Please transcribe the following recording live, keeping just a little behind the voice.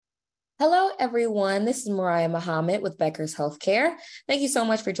Hello, everyone. This is Mariah Muhammad with Becker's Healthcare. Thank you so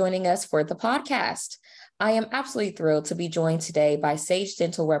much for joining us for the podcast. I am absolutely thrilled to be joined today by Sage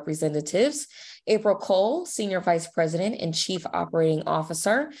Dental representatives, April Cole, Senior Vice President and Chief Operating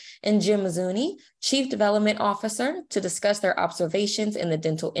Officer, and Jim Mazzuni, Chief Development Officer, to discuss their observations in the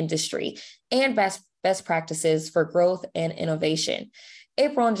dental industry and best practices for growth and innovation.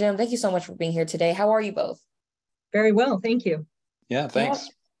 April and Jim, thank you so much for being here today. How are you both? Very well, thank you. Yeah, thanks.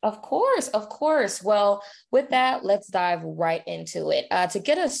 Yeah. Of course. Well, with that, let's dive right into it. To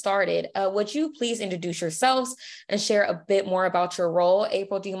get us started, would you please introduce yourselves and share a bit more about your role?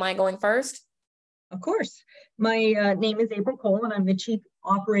 April, do you mind going first? Of course. My name is April Cole, and I'm the Chief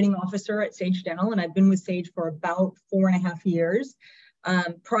Operating Officer at Sage Dental, and I've been with Sage for about 4.5 years.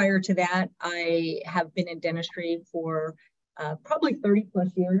 Prior to that, I have been in dentistry for probably 30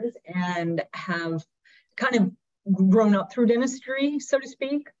 plus years and have kind of grown up through dentistry, so to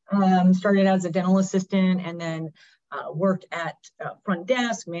speak. Started as a dental assistant and then worked at front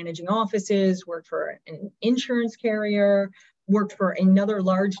desk, managing offices, worked for an insurance carrier, worked for another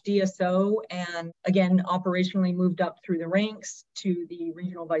large DSO, and again, operationally moved up through the ranks to the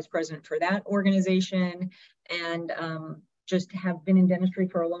regional vice president for that organization, and just have been in dentistry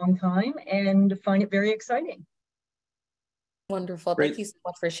for a long time and find it very exciting. Wonderful. Great. Thank you so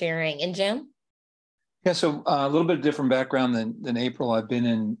much for sharing. And Jim? Yeah, so a little bit different background than April. I've been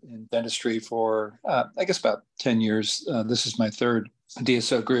in dentistry for, I guess, about 10 years. This is my third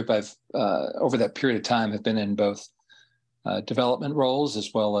DSO group. I've, over that period of time, have been in both development roles as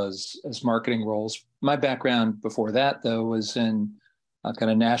well as marketing roles. My background before that, though, was in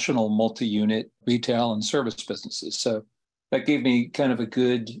kind of national multi-unit retail and service businesses. So that gave me kind of a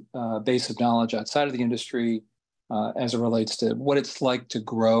good base of knowledge outside of the industry as it relates to what it's like to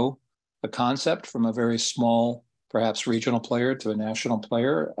grow a concept from a very small, perhaps regional player to a national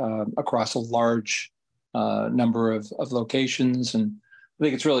player across a large number of locations. And I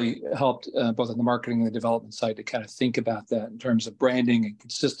think it's really helped both on the marketing and the development side to kind of think about that in terms of branding and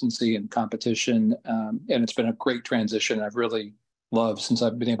consistency and competition. And it's been a great transition I've really loved since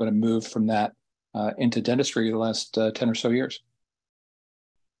I've been able to move from that into dentistry the last 10 or so years.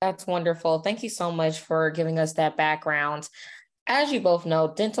 That's wonderful. Thank you so much for giving us that background. As you both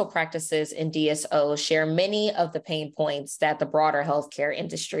know, dental practices and DSOs share many of the pain points that the broader healthcare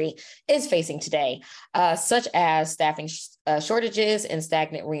industry is facing today, such as staffing shortages and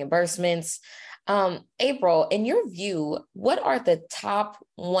stagnant reimbursements. April, in your view, what are the top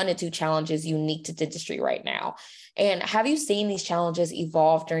 1 to 2 challenges unique to dentistry right now? And have you seen these challenges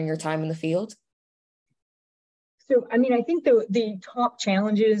evolve during your time in the field? So, I mean, I think the top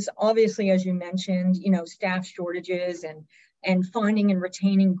challenges, obviously, as you mentioned, staff shortages and finding and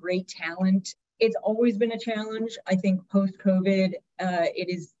retaining great talent. It's always been a challenge. I think post-COVID,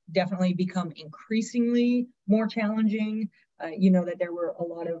 it has definitely become increasingly more challenging. That there were a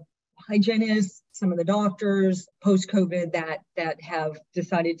lot of hygienists, some of the doctors post-COVID that have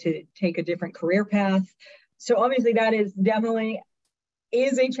decided to take a different career path. So obviously that is definitely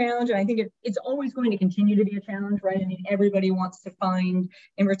a challenge. And I think it's always going to continue to be a challenge, right? I mean, everybody wants to find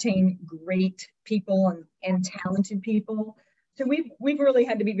and retain great people and talented people. So we've really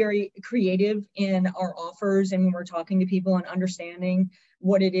had to be very creative in our offers and when we're talking to people and understanding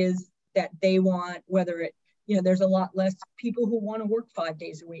what it is that they want, whether it, there's a lot less people who want to work 5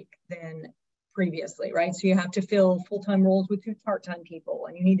 days a week than previously, right? So you have to fill full-time roles with 2 part-time people,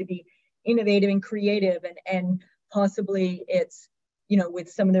 and you need to be innovative and creative, and possibly it's, with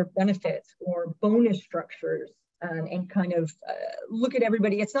some of their benefits or bonus structures. And kind of look at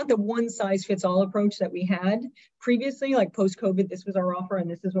everybody. It's not the one size fits all approach that we had previously, like post-COVID, this was our offer and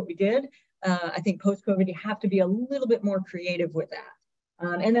this is what we did. I think post-COVID, you have to be a little bit more creative with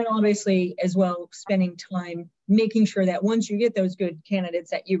that. And then obviously as well, spending time making sure that once you get those good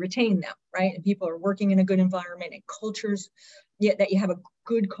candidates that you retain them, right? And people are working in a good environment and cultures, that you have a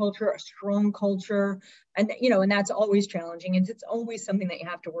good culture, a strong culture. And, and that's always challenging. And it's always something that you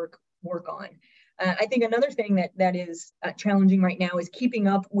have to work on. I think another thing that is challenging right now is keeping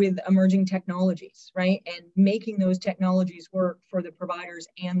up with emerging technologies, right? And making those technologies work for the providers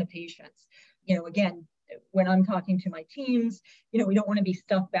and the patients. Again, when I'm talking to my teams, we don't want to be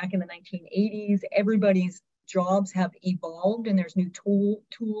stuck back in the 1980s. Everybody's jobs have evolved and there's new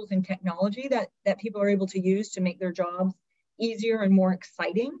tools and technology that people are able to use to make their jobs easier and more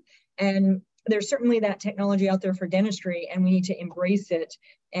exciting. And there's certainly that technology out there for dentistry, and we need to embrace it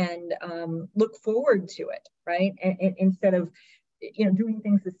and look forward to it, right? And instead of, doing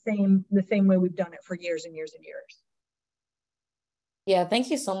things the same way we've done it for years and years and years. Yeah, thank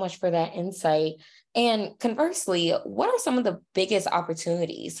you so much for that insight. And conversely, what are some of the biggest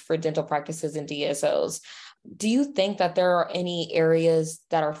opportunities for dental practices and DSOs? Do you think that there are any areas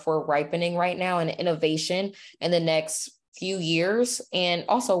that are for ripening right now and innovation in the next few years? And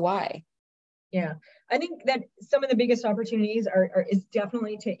also why? Yeah, I think that some of the biggest opportunities is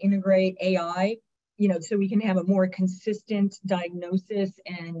definitely to integrate AI, so we can have a more consistent diagnosis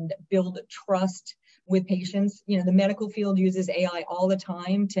and build trust with patients. The medical field uses AI all the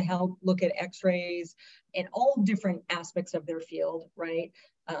time to help look at X-rays and all different aspects of their field, right?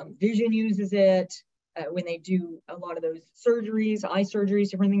 Vision uses it when they do a lot of those surgeries, eye surgeries,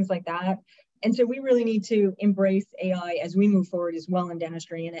 different things like that. And so we really need to embrace AI as we move forward as well in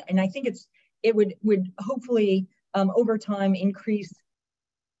dentistry. And I think it would hopefully over time increase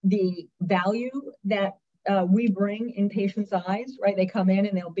the value that we bring in patients' eyes, right? They come in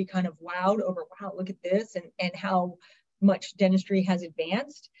and they'll be kind of wowed over, wow, look at this, and how much dentistry has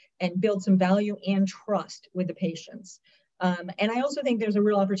advanced, and build some value and trust with the patients. And I also think there's a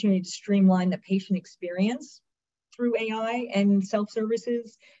real opportunity to streamline the patient experience through AI and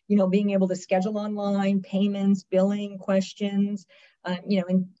self-services, being able to schedule online, payments, billing, questions.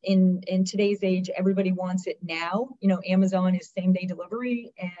 In today's age, everybody wants it now. Amazon is same day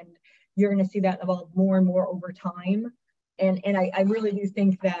delivery, and you're going to see that evolve more and more over time. And I really do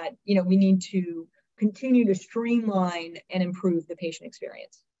think that, we need to continue to streamline and improve the patient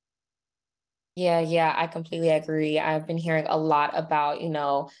experience. Yeah, I completely agree. I've been hearing a lot about,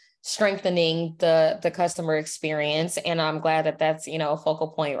 strengthening the customer experience, and I'm glad that that's, a focal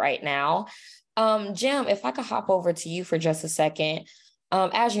point right now. Jim, if I could hop over to you for just a second.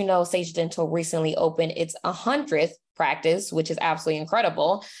 As you know, Sage Dental recently opened its 100th practice, which is absolutely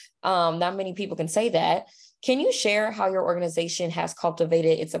incredible. Not many people can say that. Can you share how your organization has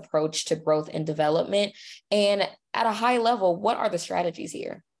cultivated its approach to growth and development? And at a high level, what are the strategies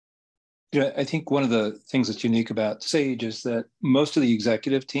here? Yeah, I think one of the things that's unique about Sage is that most of the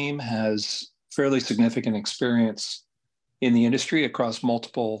executive team has fairly significant experience in the industry across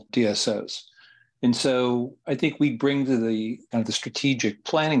multiple DSOs. And so I think we bring to the kind of the strategic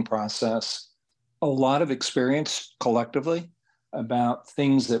planning process a lot of experience collectively about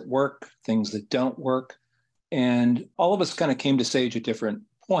things that work, things that don't work. And all of us kind of came to Sage at different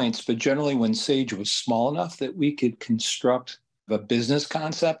points, but generally when Sage was small enough that we could construct a business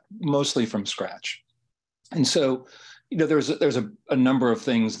concept mostly from scratch. And so, there's a number of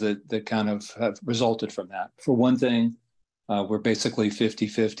things that kind of have resulted from that. For one thing, we're basically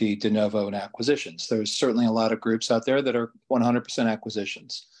 50-50 de novo and acquisitions. There's certainly a lot of groups out there that are 100%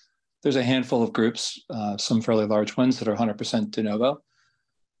 acquisitions. There's a handful of groups, some fairly large ones, that are 100% de novo.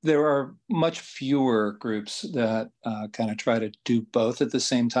 There are much fewer groups that kind of try to do both at the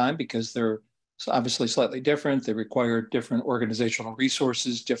same time because they're obviously slightly different. They require different organizational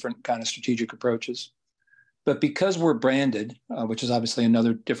resources, different kind of strategic approaches. But because we're branded, which is obviously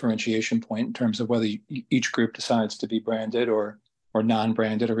another differentiation point in terms of whether each group decides to be branded or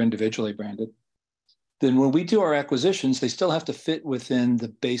non-branded or individually branded, then when we do our acquisitions, they still have to fit within the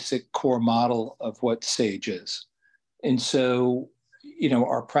basic core model of what Sage is. And so,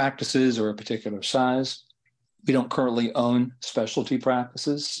 our practices are a particular size. We don't currently own specialty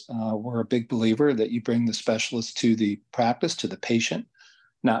practices. We're a big believer that you bring the specialist to the practice, to the patient,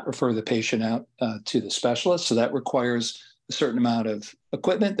 not refer the patient out to the specialist. So that requires a certain amount of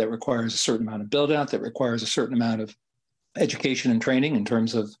equipment, that requires a certain amount of build out, that requires a certain amount of education and training in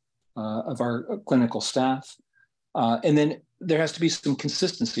terms of our clinical staff. And then there has to be some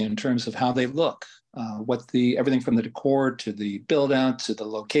consistency in terms of how they look, everything from the decor to the build out to the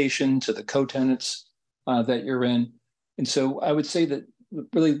location to the co-tenants that you're in. And so I would say that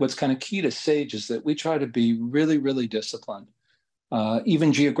really what's kind of key to Sage is that we try to be really, really disciplined,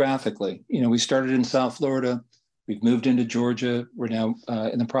 even geographically. We started in South Florida. We've moved into Georgia. We're now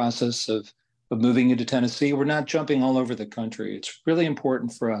in the process of moving into Tennessee. We're not jumping all over the country. It's really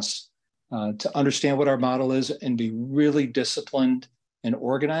important for us to understand what our model is and be really disciplined and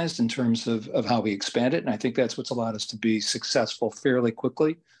organized in terms of how we expand it. And I think that's what's allowed us to be successful fairly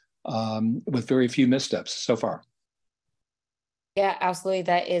quickly with very few missteps so far. Yeah, absolutely.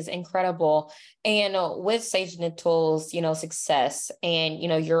 That is incredible. And with Sage Dental's, success and,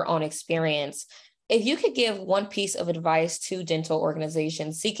 your own experience, if you could give one piece of advice to dental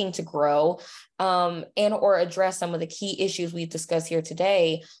organizations seeking to grow and or address some of the key issues we've discussed here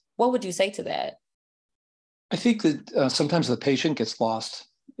today, what would you say to that? I think that sometimes the patient gets lost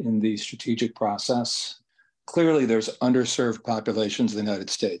in the strategic process. Clearly, there's underserved populations in the United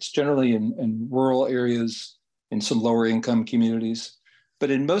States, generally in rural areas, in some lower income communities.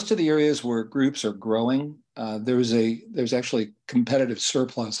 But in most of the areas where groups are growing, there's actually competitive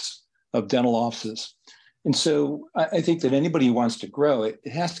surplus of dental offices. And so I think that anybody who wants to grow, it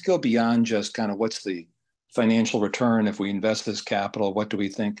has to go beyond just kind of what's the financial return if we invest this capital, what do we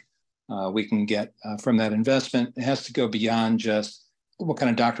think we can get from that investment. It has to go beyond just what kind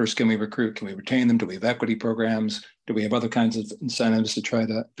of doctors can we recruit? Can we retain them? Do we have equity programs? Do we have other kinds of incentives to try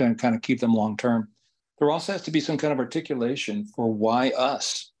to kind of keep them long term? There also has to be some kind of articulation for why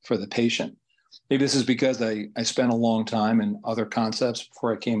us, for the patient. Maybe this is because I spent a long time in other concepts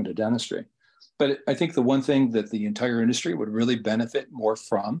before I came into dentistry. But I think the one thing that the entire industry would really benefit more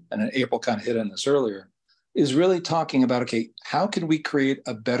from, and April kind of hit on this earlier, is really talking about, okay, how can we create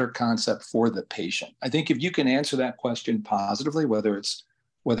a better concept for the patient? I think if you can answer that question positively, whether it's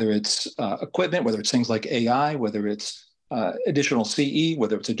equipment, whether it's things like AI, whether it's additional CE,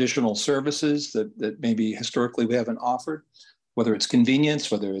 whether it's additional services that maybe historically we haven't offered, whether it's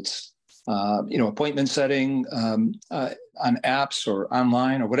convenience, whether it's appointment setting on apps or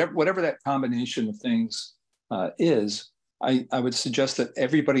online or whatever that combination of things is. I would suggest that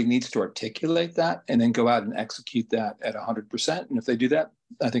everybody needs to articulate that and then go out and execute that at 100%. And if they do that,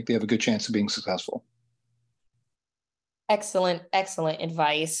 I think they have a good chance of being successful. Excellent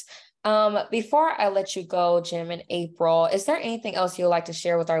advice. Before I let you go, Jim and April, is there anything else you'd like to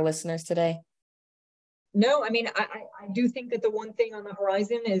share with our listeners today? No, I mean, I do think that the one thing on the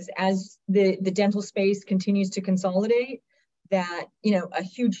horizon is as the dental space continues to consolidate, that, a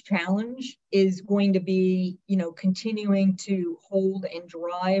huge challenge is going to be, continuing to hold and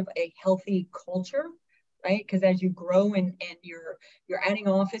drive a healthy culture, right? Because as you grow and you're adding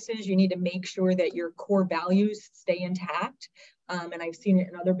offices, you need to make sure that your core values stay intact. And I've seen it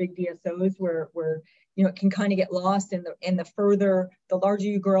in other big DSOs where it can kind of get lost the larger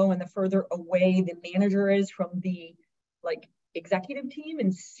you grow and the further away the manager is from the executive team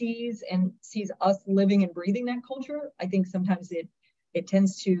and sees us living and breathing that culture. I think sometimes it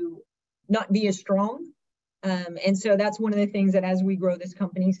tends to not be as strong. And so that's one of the things that as we grow this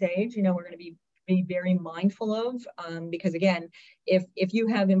company, Sage, we're going to be very mindful of, because again, if you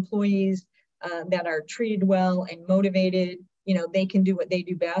have employees that are treated well and motivated, they can do what they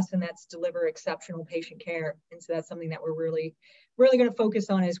do best, and that's deliver exceptional patient care. And so that's something that we're really, really going to focus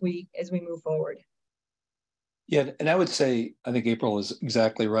on as we move forward. Yeah, and I would say, I think April is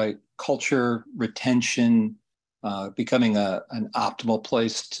exactly right. Culture, retention, becoming an optimal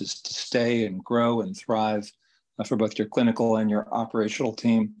place to stay and grow and thrive for both your clinical and your operational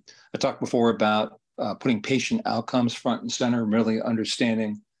team. I talked before about putting patient outcomes front and center, really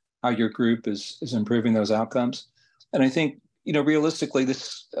understanding how your group is improving those outcomes. And I think, realistically,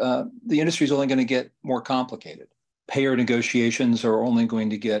 the industry is only going to get more complicated. Payer negotiations are only going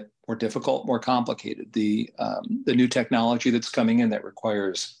to get more difficult, more complicated. The new technology that's coming in that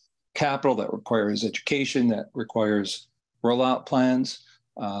requires capital, that requires education, that requires rollout plans.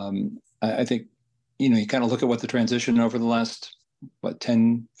 I think, you kind of look at what the transition over the last,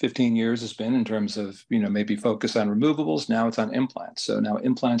 10, 15 years has been in terms of, maybe focus on removables. Now it's on implants. So now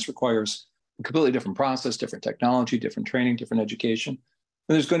implants requires a completely different process, different technology, different training, different education.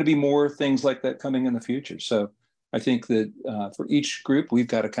 And there's going to be more things like that coming in the future. So I think that for each group, we've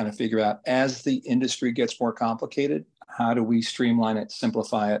got to kind of figure out, as the industry gets more complicated, how do we streamline it,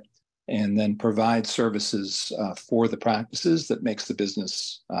 simplify it, and then provide services for the practices that makes the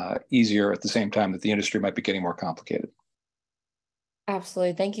business easier at the same time that the industry might be getting more complicated.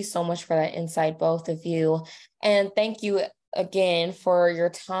 Absolutely. Thank you so much for that insight, both of you. And thank you again for your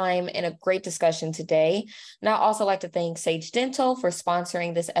time and a great discussion today. And I'd also like to thank Sage Dental for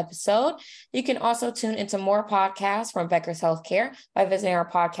sponsoring this episode. You can also tune into more podcasts from Becker's Healthcare by visiting our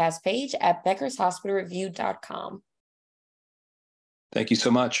podcast page at beckershospitalreview.com. Thank you so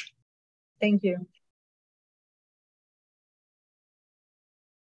much. Thank you.